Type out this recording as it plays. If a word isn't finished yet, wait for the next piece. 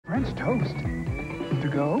French toast. To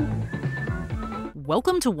go?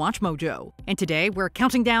 Welcome to WatchMojo, and today we're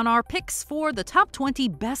counting down our picks for the top 20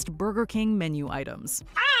 best Burger King menu items.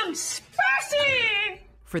 I'm spicy!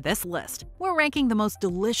 For this list, we're ranking the most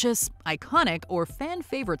delicious, iconic, or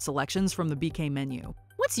fan-favorite selections from the BK menu.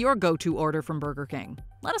 What's your go-to order from Burger King?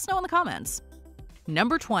 Let us know in the comments.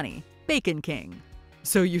 Number 20. Bacon King.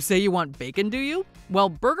 So you say you want bacon, do you? Well,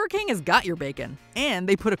 Burger King has got your bacon, and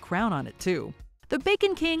they put a crown on it too. The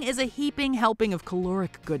Bacon King is a heaping helping of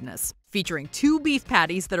caloric goodness, featuring 2 beef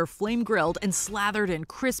patties that are flame-grilled and slathered in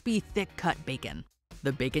crispy, thick-cut bacon.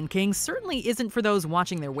 The Bacon King certainly isn't for those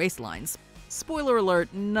watching their waistlines. Spoiler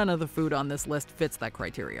alert, none of the food on this list fits that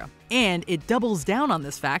criteria. And it doubles down on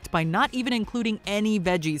this fact by not even including any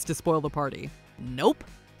veggies to spoil the party. Nope,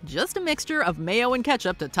 just a mixture of mayo and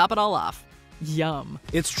ketchup to top it all off. Yum.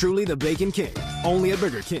 It's truly the Bacon King, only at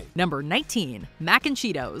Burger King. Number 19. Mac and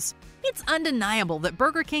Cheetos. It's undeniable that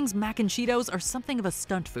Burger King's mac and Cheetos are something of a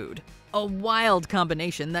stunt food. A wild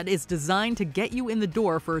combination that is designed to get you in the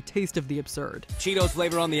door for a taste of the absurd. Cheetos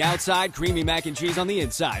flavor on the outside, creamy mac and cheese on the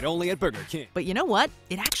inside, only at Burger King. But you know what?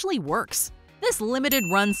 It actually works. This limited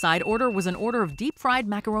run side order was an order of deep-fried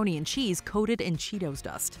macaroni and cheese coated in Cheetos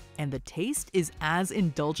dust. And the taste is as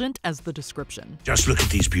indulgent as the description. Just look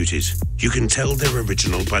at these beauties. You can tell they're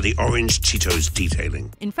original by the orange Cheetos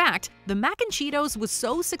detailing. In fact, the mac and Cheetos was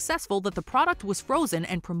so successful that the product was frozen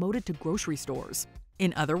and promoted to grocery stores.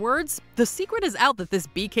 In other words, the secret is out that this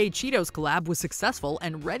BK Cheetos collab was successful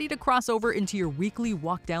and ready to cross over into your weekly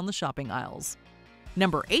walk down the shopping aisles.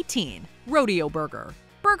 Number 18. Rodeo Burger.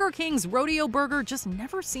 Burger King's Rodeo Burger just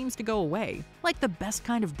never seems to go away, like the best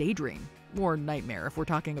kind of daydream, or nightmare if we're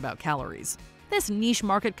talking about calories. This niche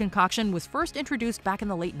market concoction was first introduced back in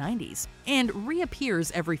the late 90s, and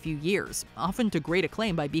reappears every few years, often to great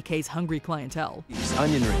acclaim by BK's hungry clientele.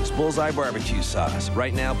 Onion rings, bullseye barbecue sauce,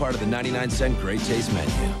 right now part of the 99-cent Great Taste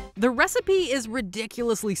menu. The recipe is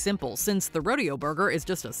ridiculously simple, since the Rodeo Burger is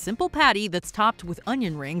just a simple patty that's topped with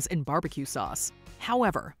onion rings and barbecue sauce.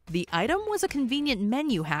 However, the item was a convenient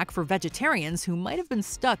menu hack for vegetarians who might have been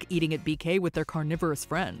stuck eating at BK with their carnivorous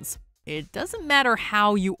friends. It doesn't matter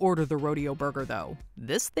how you order the Rodeo Burger though,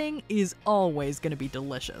 this thing is always going to be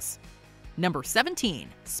delicious. Number 17.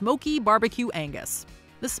 Smoky Barbecue Angus.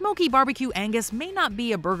 The Smoky Barbecue Angus may not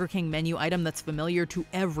be a Burger King menu item that's familiar to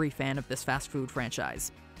every fan of this fast food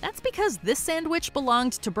franchise. That's because this sandwich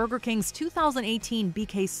belonged to Burger King's 2018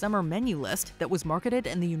 BK Summer Menu list that was marketed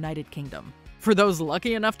in the United Kingdom. For those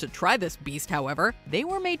lucky enough to try this beast, however, they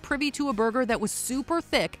were made privy to a burger that was super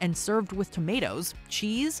thick and served with tomatoes,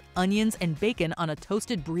 cheese, onions, and bacon on a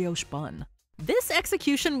toasted brioche bun. This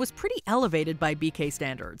execution was pretty elevated by BK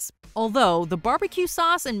standards. Although, the barbecue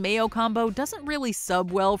sauce and mayo combo doesn't really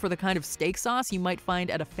sub well for the kind of steak sauce you might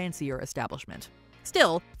find at a fancier establishment.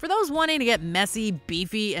 Still, for those wanting to get messy,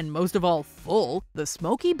 beefy, and most of all full, the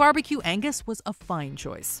Smoky Barbecue Angus was a fine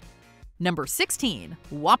choice. Number 16.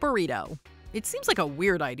 Whopperito. It seems like a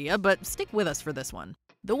weird idea, but stick with us for this one.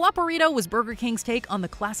 The Whopperito was Burger King's take on the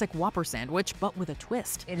classic Whopper sandwich, but with a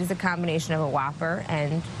twist. It is a combination of a Whopper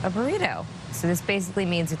and a burrito. So this basically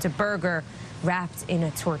means it's a burger wrapped in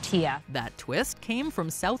a tortilla. That twist came from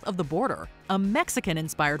south of the border, a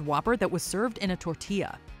Mexican-inspired Whopper that was served in a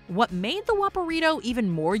tortilla. What made the Whopperito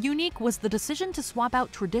even more unique was the decision to swap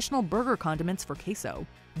out traditional burger condiments for queso.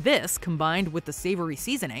 This, combined with the savory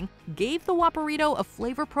seasoning, gave the Whopperito a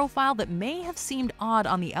flavor profile that may have seemed odd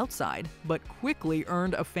on the outside, but quickly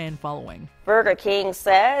earned a fan following. Burger King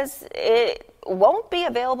says it won't be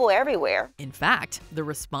available everywhere. In fact, the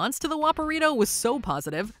response to the Whopperito was so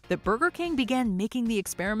positive that Burger King began making the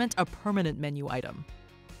experiment a permanent menu item.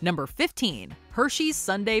 Number 15. Hershey's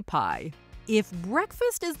Sundae Pie. If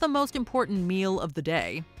breakfast is the most important meal of the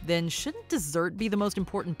day, then shouldn't dessert be the most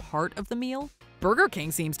important part of the meal? Burger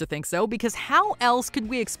King seems to think so, because how else could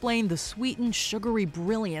we explain the sweetened, sugary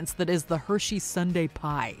brilliance that is the Hershey Sundae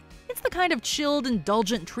Pie? It's the kind of chilled,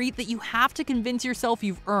 indulgent treat that you have to convince yourself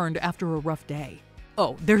you've earned after a rough day.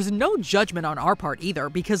 Oh, there's no judgment on our part either,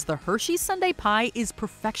 because the Hershey Sundae Pie is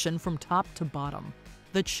perfection from top to bottom.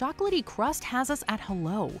 The chocolatey crust has us at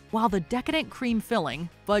hello, while the decadent cream filling,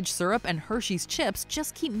 fudge syrup, and Hershey's chips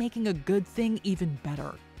just keep making a good thing even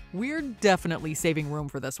better. We're definitely saving room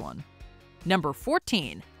for this one. Number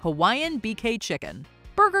 14. Hawaiian BK Chicken.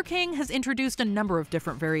 Burger King has introduced a number of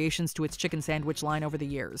different variations to its chicken sandwich line over the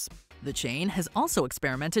years. The chain has also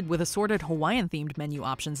experimented with assorted Hawaiian-themed menu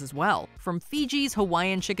options as well, from Fiji's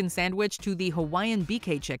Hawaiian chicken sandwich to the Hawaiian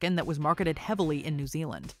BK chicken that was marketed heavily in New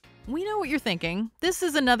Zealand. We know what you're thinking. This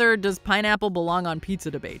is another does pineapple belong on pizza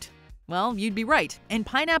debate. Well, you'd be right, and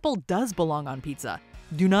pineapple does belong on pizza.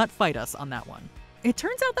 Do not fight us on that one. It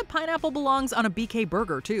turns out that pineapple belongs on a BK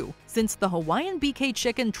burger too, since the Hawaiian BK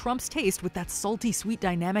chicken trumps taste with that salty sweet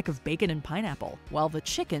dynamic of bacon and pineapple, while the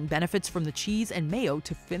chicken benefits from the cheese and mayo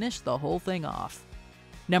to finish the whole thing off.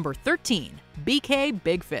 Number 13. BK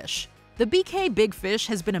Big Fish. The BK Big Fish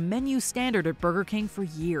has been a menu standard at Burger King for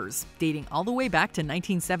years, dating all the way back to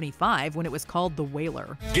 1975 when it was called the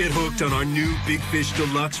Whaler. Get hooked on our new Big Fish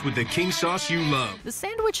Deluxe with the king sauce you love. The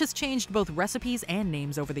sandwich has changed both recipes and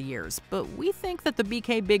names over the years, but we think that the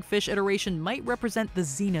BK Big Fish iteration might represent the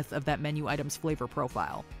zenith of that menu item's flavor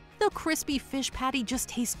profile. The crispy fish patty just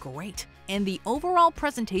tastes great, and the overall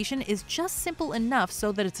presentation is just simple enough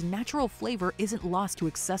so that its natural flavor isn't lost to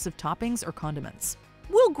excessive toppings or condiments.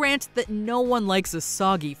 We'll grant that no one likes a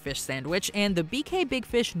soggy fish sandwich, and the BK Big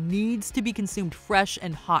Fish needs to be consumed fresh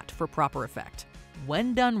and hot for proper effect.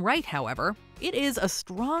 When done right, however, it is a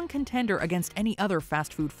strong contender against any other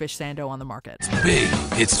fast food fish sando on the market. It's big,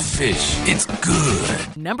 it's fish, it's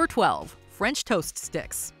good. Number 12. French Toast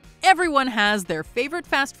Sticks. Everyone has their favorite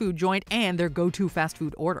fast food joint and their go-to fast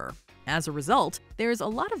food order. As a result, there's a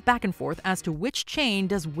lot of back and forth as to which chain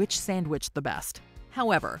does which sandwich the best.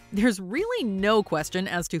 However, there's really no question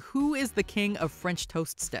as to who is the king of French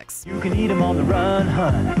toast sticks. You can eat them on the run,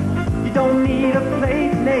 hun. You don't need a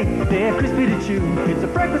plate, Nate. They're crispy to chew. It's a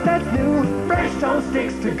breakfast that's new. French toast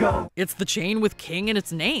sticks to go. It's the chain with king in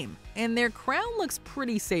its name, and their crown looks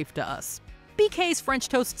pretty safe to us. BK's French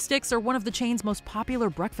toast sticks are one of the chain's most popular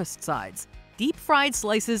breakfast sides. Deep-fried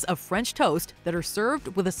slices of French toast that are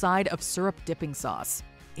served with a side of syrup dipping sauce.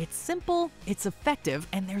 It's simple, it's effective,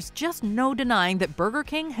 and there's just no denying that Burger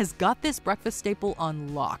King has got this breakfast staple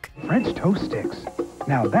on lock. French toast sticks.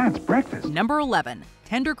 Now that's breakfast. Number 11.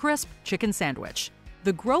 Tender Crisp Chicken Sandwich.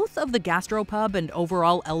 The growth of the gastropub and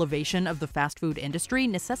overall elevation of the fast food industry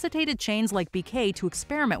necessitated chains like BK to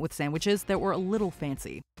experiment with sandwiches that were a little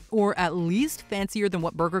fancy, or at least fancier than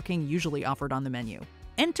what Burger King usually offered on the menu.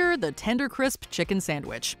 Enter the Tender Crisp Chicken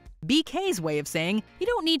Sandwich. BK's way of saying, you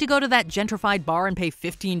don't need to go to that gentrified bar and pay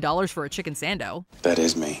 $15 for a chicken sando. That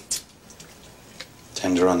is me.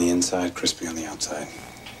 Tender on the inside, crispy on the outside.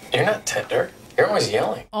 You're not tender. You're always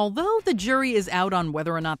yelling. Although the jury is out on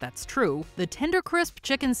whether or not that's true, the Tender Crisp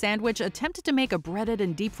Chicken Sandwich attempted to make a breaded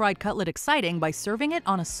and deep-fried cutlet exciting by serving it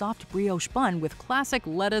on a soft brioche bun with classic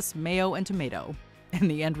lettuce, mayo, and tomato.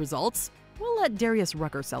 And the end results? We'll let Darius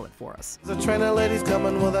Rucker sell it for us. The trainer lady's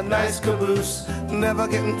coming with a nice caboose. Never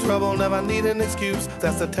get in trouble, never need an excuse.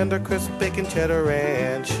 That's the Tender Crisp Bacon Cheddar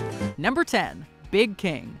Ranch. Number 10. Big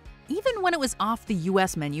King. Even when it was off the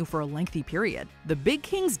US menu for a lengthy period, the Big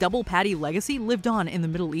King's double patty legacy lived on in the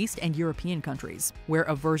Middle East and European countries, where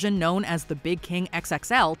a version known as the Big King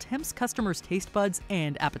XXL tempts customers' taste buds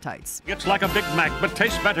and appetites. It's like a Big Mac, but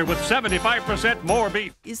tastes better with 75% more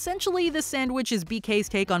beef. Essentially, the sandwich is BK's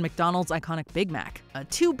take on McDonald's iconic Big Mac, a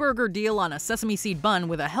two-burger deal on a sesame seed bun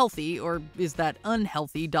with a healthy, or is that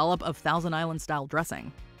unhealthy, dollop of Thousand Island-style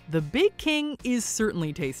dressing. The Big King is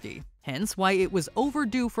certainly tasty. Hence why it was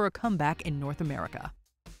overdue for a comeback in North America.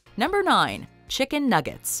 Number 9. Chicken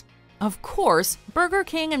Nuggets. Of course, Burger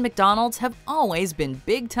King and McDonald's have always been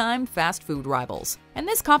big-time fast food rivals, and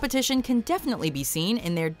this competition can definitely be seen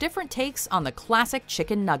in their different takes on the classic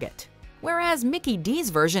chicken nugget. Whereas Mickey D's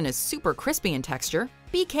version is super crispy in texture,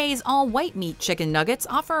 BK's all-white meat chicken nuggets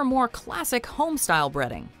offer a more classic home-style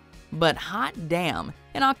breading. But hot damn,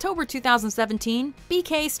 in October 2017,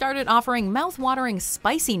 BK started offering mouth-watering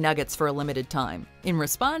spicy nuggets for a limited time, in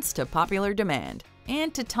response to popular demand,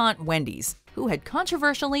 and to taunt Wendy's, who had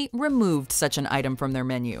controversially removed such an item from their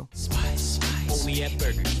menu. Spice. Only at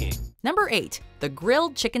Burger King. Number 8. The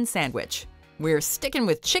Grilled Chicken Sandwich. We're sticking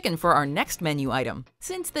with chicken for our next menu item,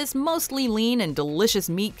 since this mostly lean and delicious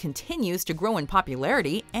meat continues to grow in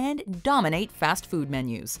popularity and dominate fast food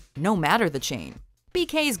menus, no matter the chain.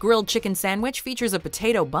 BK's grilled chicken sandwich features a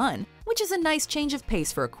potato bun, which is a nice change of pace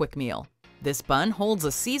for a quick meal. This bun holds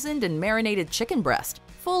a seasoned and marinated chicken breast,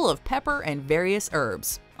 full of pepper and various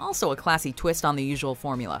herbs, also a classy twist on the usual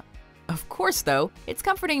formula. Of course, though, it's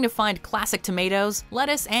comforting to find classic tomatoes,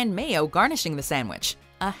 lettuce, and mayo garnishing the sandwich,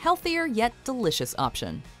 a healthier yet delicious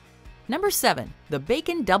option. Number 7. The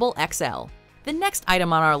Bacon Double XL. The next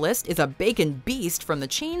item on our list is a bacon beast from the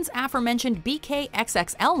chain's aforementioned BK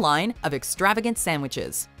XXL line of extravagant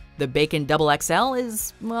sandwiches. The Bacon Double XL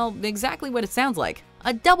is, well, exactly what it sounds like.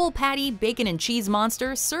 A double patty bacon and cheese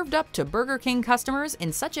monster served up to Burger King customers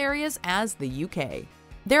in such areas as the UK.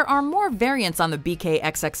 There are more variants on the BK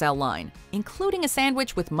XXL line, including a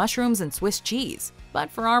sandwich with mushrooms and Swiss cheese.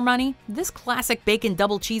 But for our money, this classic bacon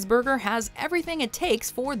double cheeseburger has everything it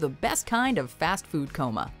takes for the best kind of fast food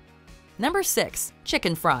coma. Number 6.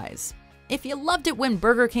 Chicken Fries. If you loved it when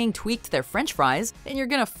Burger King tweaked their French fries, then you're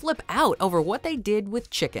gonna flip out over what they did with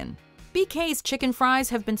chicken. BK's chicken fries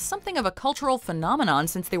have been something of a cultural phenomenon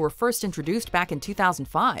since they were first introduced back in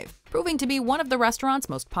 2005, proving to be one of the restaurant's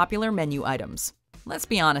most popular menu items. Let's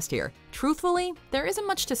be honest here. Truthfully, there isn't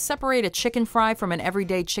much to separate a chicken fry from an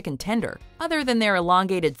everyday chicken tender, other than their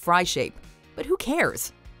elongated fry shape. But who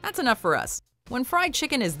cares? That's enough for us. When fried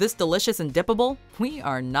chicken is this delicious and dippable, we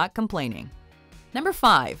are not complaining. Number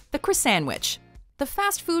 5. The croissandwich. The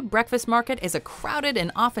fast food breakfast market is a crowded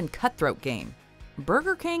and often cutthroat game.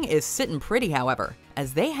 Burger King is sitting pretty, however,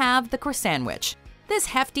 as they have the croissandwich. This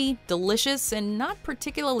hefty, delicious, and not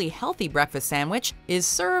particularly healthy breakfast sandwich is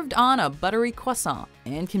served on a buttery croissant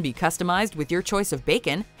and can be customized with your choice of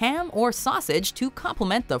bacon, ham, or sausage to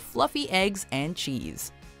complement the fluffy eggs and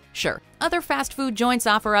cheese. Sure, other fast food joints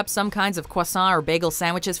offer up some kinds of croissant or bagel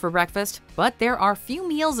sandwiches for breakfast, but there are few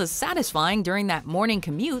meals as satisfying during that morning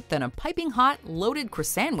commute than a piping hot, loaded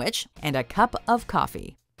croissandwich and a cup of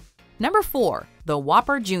coffee. Number 4. The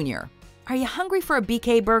Whopper Jr. Are you hungry for a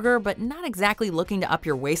BK burger but not exactly looking to up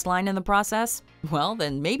your waistline in the process? Well,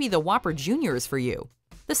 then maybe the Whopper Jr. is for you.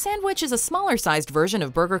 The sandwich is a smaller-sized version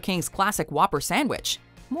of Burger King's classic Whopper sandwich.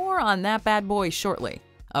 More on that bad boy shortly.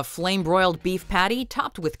 A flame-broiled beef patty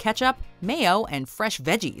topped with ketchup, mayo, and fresh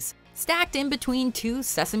veggies, stacked in between 2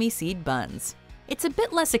 sesame seed buns. It's a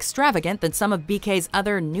bit less extravagant than some of BK's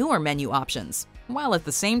other newer menu options, while at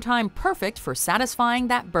the same time perfect for satisfying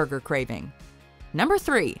that burger craving. Number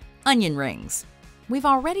 3. Onion rings. We've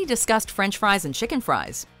already discussed French fries and chicken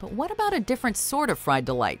fries, but what about a different sort of fried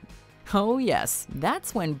delight? Oh yes,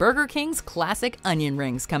 that's when Burger King's classic onion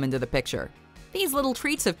rings come into the picture. These little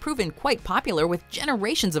treats have proven quite popular with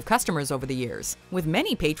generations of customers over the years, with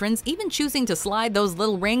many patrons even choosing to slide those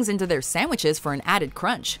little rings into their sandwiches for an added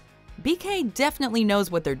crunch. BK definitely knows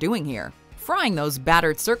what they're doing here, frying those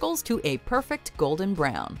battered circles to a perfect golden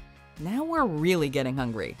brown. Now we're really getting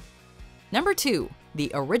hungry. Number 2. The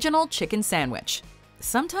original chicken sandwich.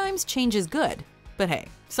 Sometimes change is good, but hey,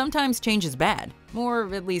 sometimes change is bad,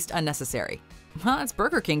 or at least unnecessary. That's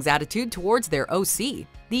Burger King's attitude towards their OC,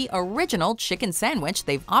 the original chicken sandwich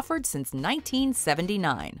they've offered since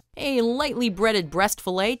 1979. A lightly breaded breast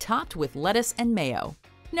fillet topped with lettuce and mayo.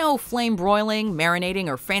 No flame broiling, marinating,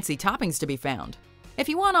 or fancy toppings to be found. If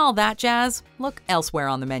you want all that jazz, look elsewhere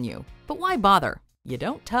on the menu. But why bother? You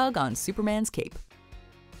don't tug on Superman's cape.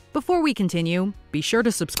 Before we continue, be sure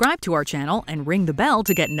to subscribe to our channel and ring the bell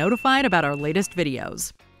to get notified about our latest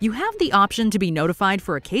videos. You have the option to be notified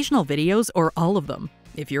for occasional videos or all of them.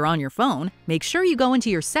 If you're on your phone, make sure you go into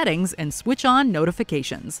your settings and switch on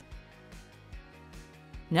notifications.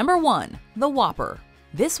 Number 1. The Whopper.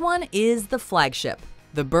 This one is the flagship,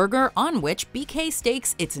 the burger on which BK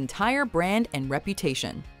stakes its entire brand and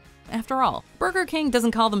reputation. After all, Burger King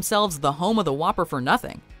doesn't call themselves the home of the Whopper for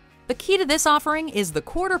nothing. The key to this offering is the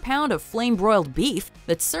quarter pound of flame-broiled beef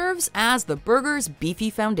that serves as the burger's beefy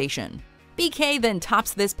foundation. BK then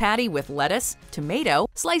tops this patty with lettuce, tomato,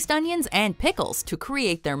 sliced onions, and pickles to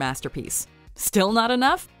create their masterpiece. Still not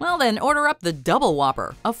enough? Well then order up the double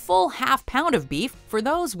Whopper, a full half pound of beef for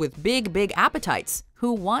those with big appetites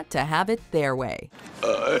who want to have it their way.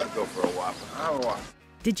 I'd go for a Whopper.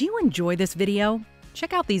 Did you enjoy this video?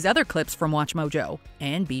 Check out these other clips from WatchMojo,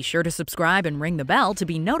 and be sure to subscribe and ring the bell to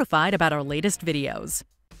be notified about our latest videos.